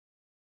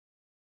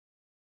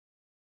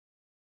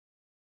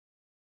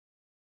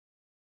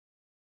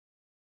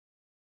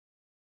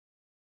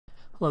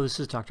Hello,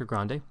 this is Dr.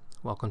 Grande.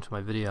 Welcome to my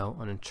video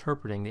on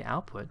interpreting the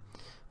output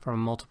from a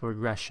multiple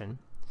regression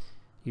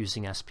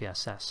using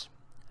SPSS.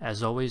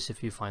 As always,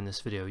 if you find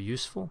this video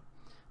useful,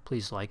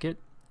 please like it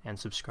and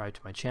subscribe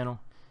to my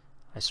channel.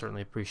 I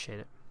certainly appreciate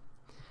it.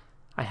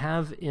 I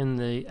have in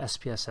the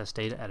SPSS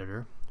data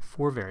editor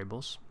 4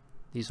 variables.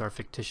 These are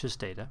fictitious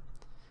data.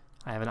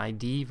 I have an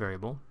ID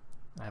variable.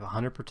 I have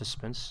 100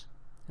 participants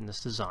in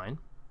this design.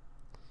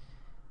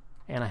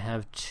 And I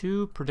have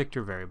 2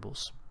 predictor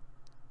variables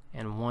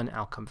and 1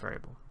 outcome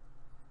variable.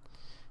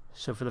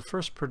 So for the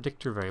first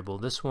predictor variable,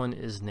 this one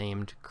is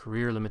named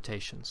career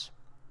limitations.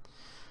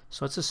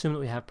 So let's assume that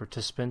we have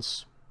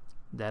participants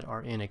that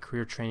are in a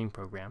career training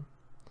program,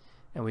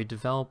 and we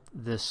develop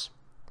this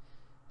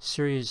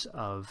series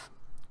of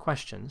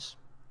questions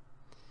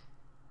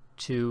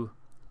to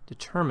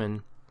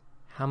determine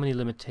how many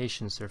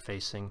limitations they're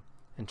facing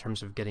in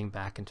terms of getting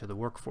back into the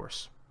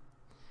workforce.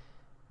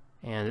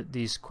 And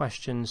these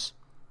questions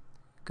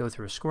go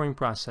through a scoring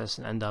process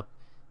and end up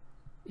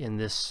in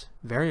this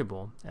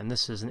variable, and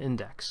this is an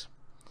index.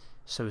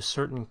 So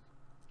certain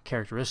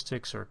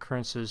characteristics or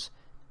occurrences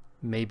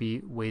may be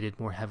weighted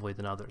more heavily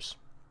than others.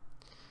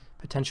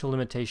 Potential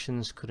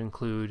limitations could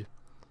include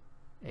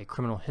a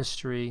criminal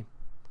history,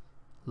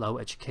 low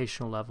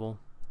educational level,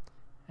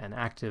 an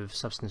active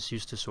substance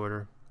use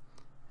disorder,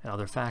 and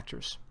other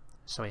factors.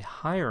 So a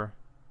higher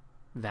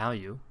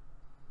value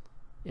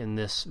in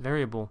this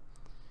variable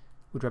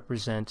would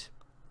represent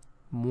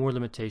more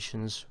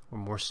limitations or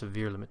more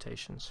severe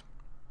limitations.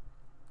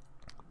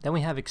 Then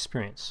we have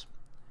experience.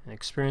 And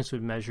experience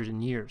would be measured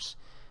in years.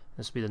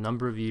 This would be the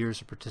number of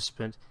years a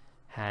participant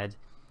had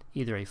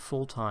either a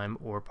full-time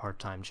or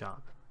part-time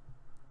job.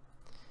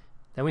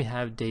 Then we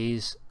have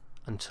days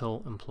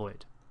until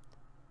employed.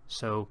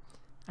 So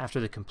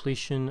after the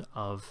completion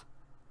of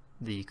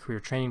the career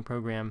training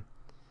program,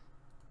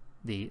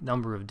 the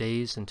number of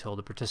days until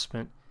the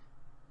participant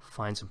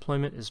finds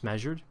employment is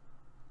measured.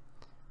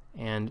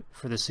 And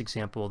for this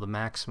example, the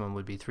maximum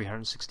would be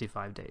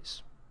 365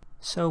 days.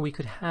 So we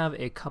could have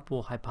a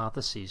couple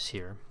hypotheses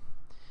here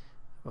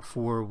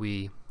before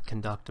we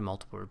conduct a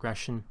multiple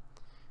regression.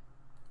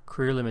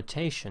 Career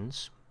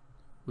limitations,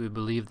 we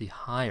believe the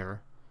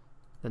higher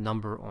the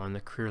number on the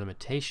career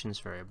limitations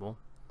variable,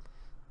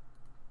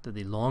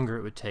 the longer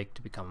it would take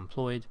to become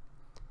employed.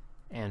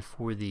 And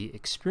for the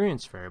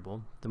experience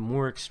variable, the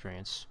more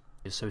experience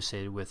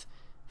associated with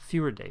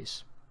fewer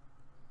days,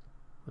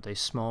 with a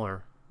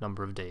smaller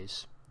number of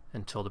days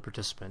until the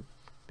participant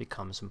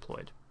becomes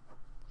employed.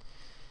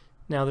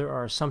 Now there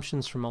are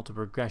assumptions for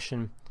multiple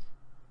regression,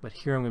 but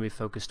here I'm going to be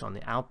focused on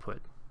the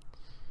output.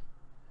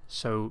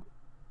 So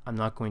I'm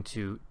not going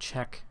to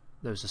check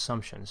those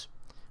assumptions,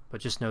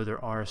 but just know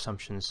there are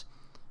assumptions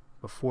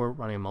before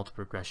running a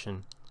multiple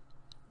regression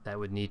that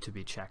would need to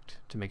be checked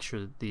to make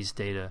sure that these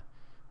data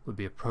would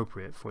be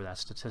appropriate for that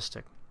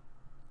statistic.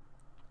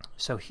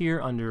 So here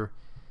under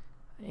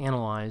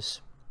Analyze,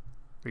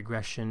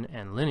 Regression,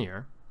 and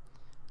Linear,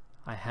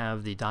 I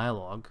have the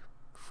dialog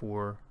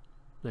for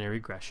linear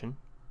regression.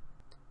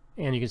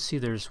 And you can see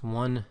there's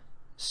one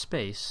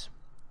space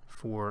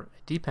for a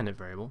dependent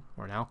variable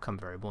or an outcome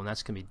variable, and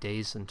that's going to be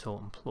days until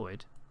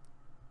employed.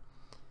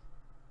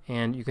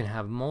 And you can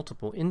have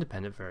multiple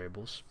independent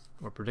variables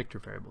or predictor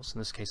variables. In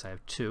this case I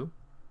have 2,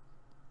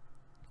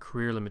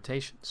 career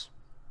limitations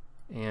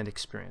and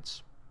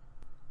experience.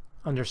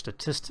 Under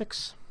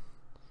statistics,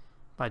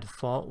 by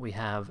default we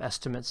have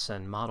estimates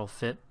and model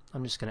fit.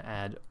 I'm just going to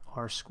add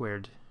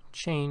R-squared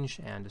change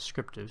and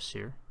descriptives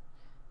here,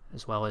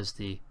 as well as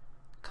the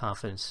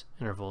confidence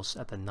intervals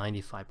at the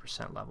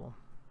 95% level.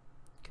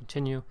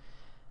 Continue,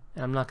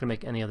 and I'm not going to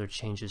make any other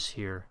changes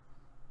here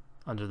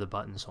under the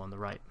buttons on the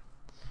right.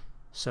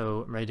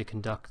 So I'm ready to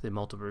conduct the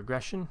multiple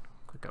regression.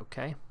 Click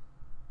OK.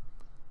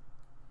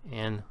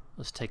 And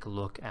let's take a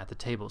look at the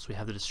tables. We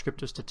have the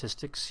descriptive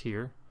statistics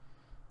here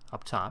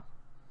up top,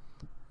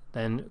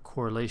 then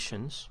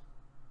correlations,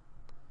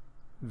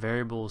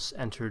 variables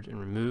entered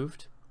and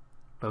removed.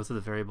 Both of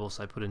the variables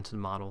I put into the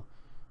model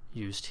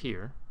used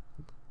here.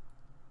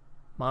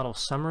 Model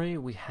summary,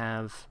 we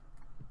have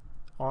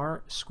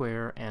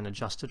R-square and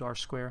adjusted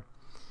R-square.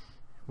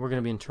 We're going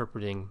to be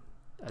interpreting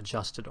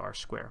adjusted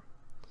R-square.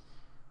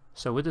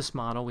 So with this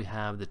model we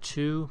have the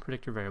 2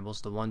 predictor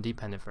variables, the 1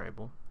 dependent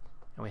variable,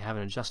 and we have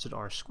an adjusted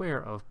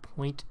R-square of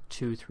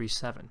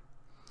 0.237.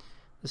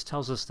 This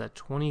tells us that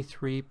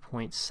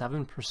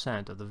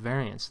 23.7% of the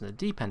variance in the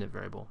dependent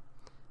variable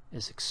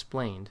is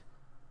explained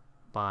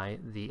by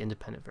the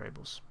independent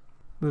variables.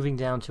 Moving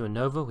down to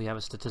Anova, we have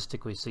a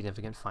statistically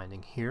significant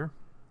finding here,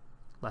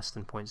 less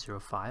than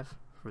 0.05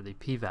 for the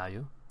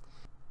p-value.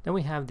 Then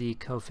we have the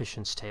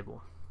coefficients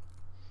table.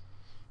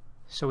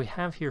 So we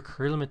have here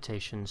career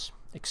limitations,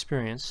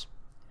 experience,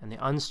 and the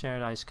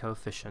unstandardized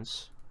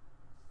coefficients.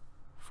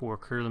 For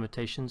career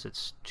limitations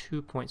it's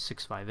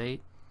 2.658,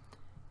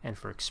 and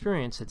for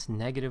experience it's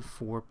negative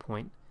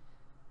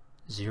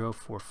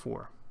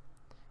 4.044.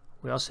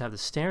 We also have the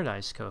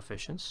standardized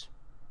coefficients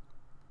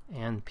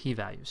and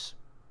p-values.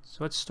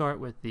 So let's start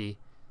with the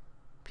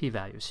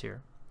p-values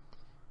here.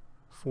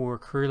 For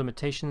career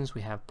limitations, we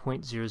have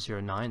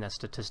 0.009, that's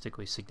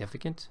statistically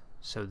significant.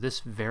 So this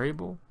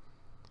variable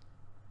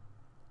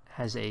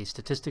has a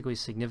statistically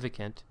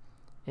significant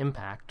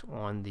impact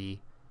on the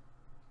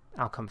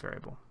outcome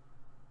variable,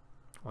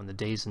 on the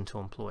days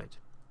until employed.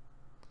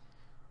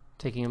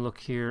 Taking a look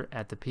here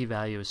at the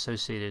p-value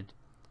associated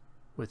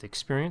with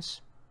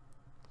experience,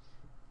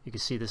 you can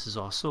see this is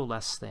also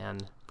less than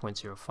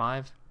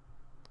 0.05.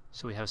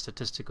 So we have a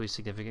statistically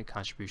significant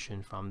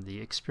contribution from the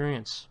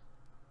experience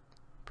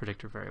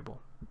predictor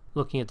variable.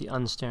 Looking at the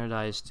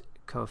unstandardized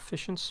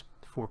coefficients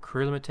for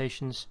career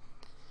limitations,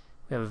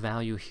 we have a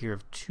value here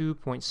of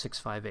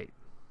 2.658.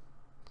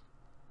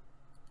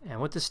 And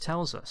what this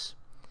tells us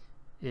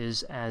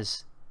is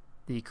as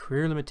the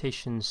career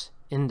limitations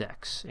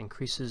index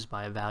increases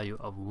by a value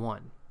of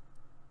 1,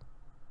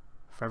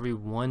 for every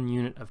 1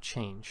 unit of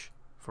change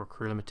for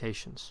career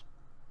limitations,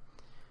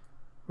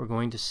 we're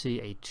going to see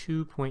a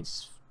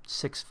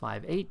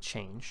 2.658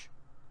 change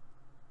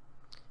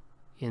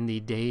in the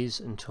days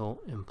until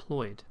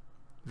employed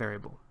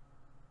variable.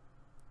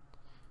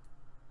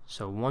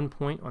 So 1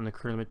 point on the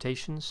career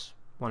limitations,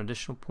 1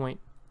 additional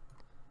point,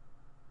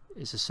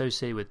 is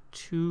associated with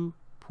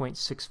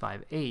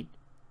 2.658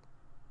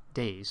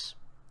 days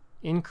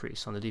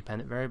increase on the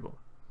dependent variable.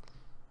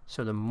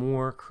 So the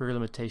more career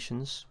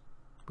limitations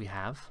we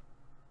have,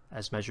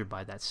 as measured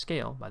by that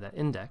scale, by that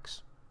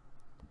index,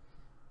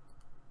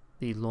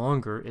 the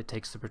longer it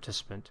takes the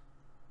participant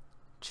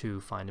to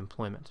find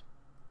employment.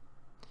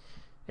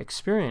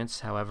 Experience,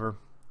 however,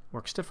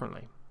 works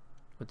differently.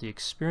 With the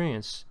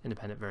experience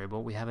independent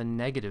variable, we have a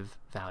negative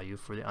value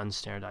for the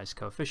unstandardized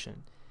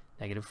coefficient,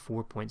 negative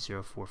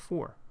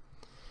 4.044.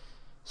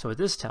 So what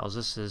this tells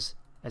us is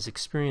as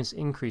experience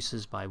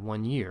increases by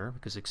 1 year,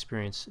 because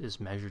experience is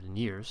measured in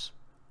years,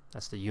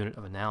 that's the unit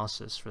of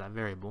analysis for that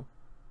variable,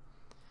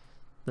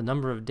 the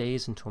number of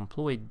days until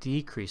employed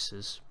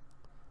decreases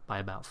by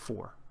about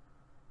 4.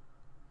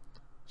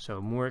 So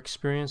more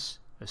experience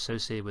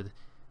associated with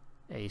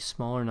a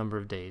smaller number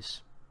of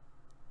days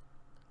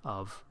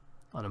of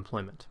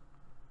unemployment.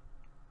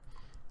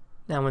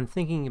 Now, when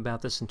thinking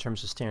about this in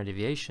terms of standard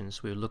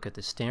deviations, we would look at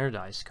the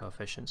standardized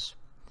coefficients.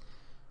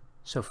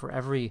 So for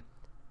every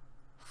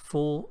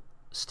full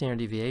standard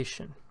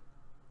deviation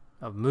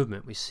of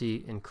movement we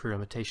see in career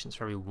limitations,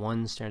 for every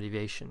 1 standard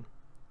deviation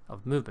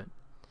of movement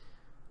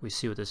we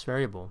see with this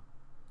variable,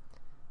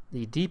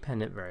 the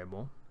dependent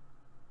variable,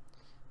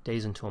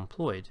 days until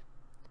employed,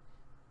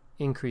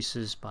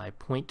 increases by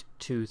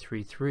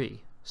 0.233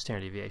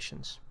 standard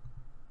deviations.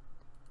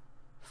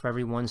 For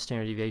every 1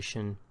 standard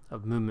deviation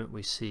of movement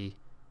we see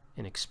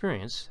in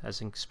experience,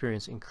 as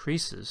experience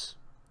increases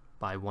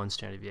by 1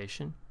 standard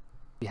deviation,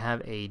 we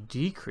have a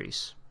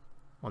decrease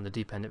on the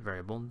dependent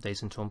variable,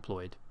 days until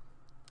employed,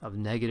 of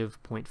negative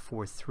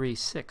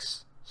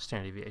 0.436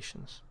 standard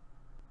deviations.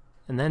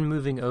 And then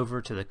moving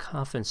over to the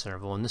confidence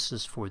interval, and this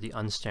is for the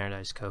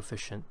unstandardized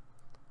coefficient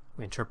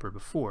we interpreted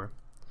before,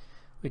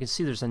 we can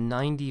see there's a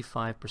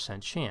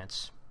 95%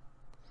 chance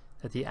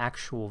that the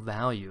actual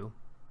value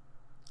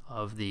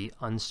of the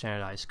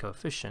unstandardized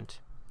coefficient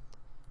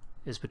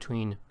is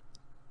between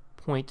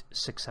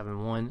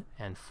 0.671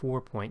 and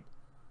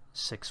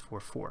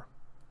 4.644.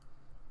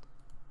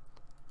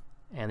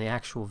 And the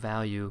actual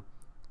value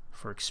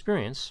for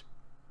experience,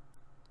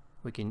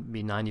 we can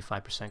be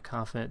 95%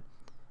 confident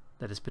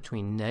that it's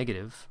between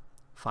negative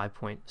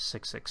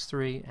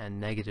 5.663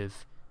 and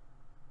negative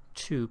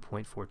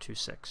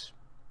 2.426.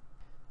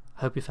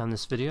 I hope you found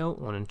this video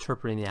on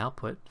interpreting the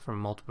output from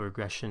multiple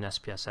regression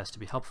SPSS to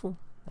be helpful.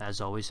 As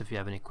always, if you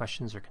have any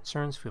questions or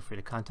concerns, feel free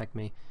to contact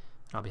me,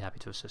 and I'll be happy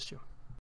to assist you.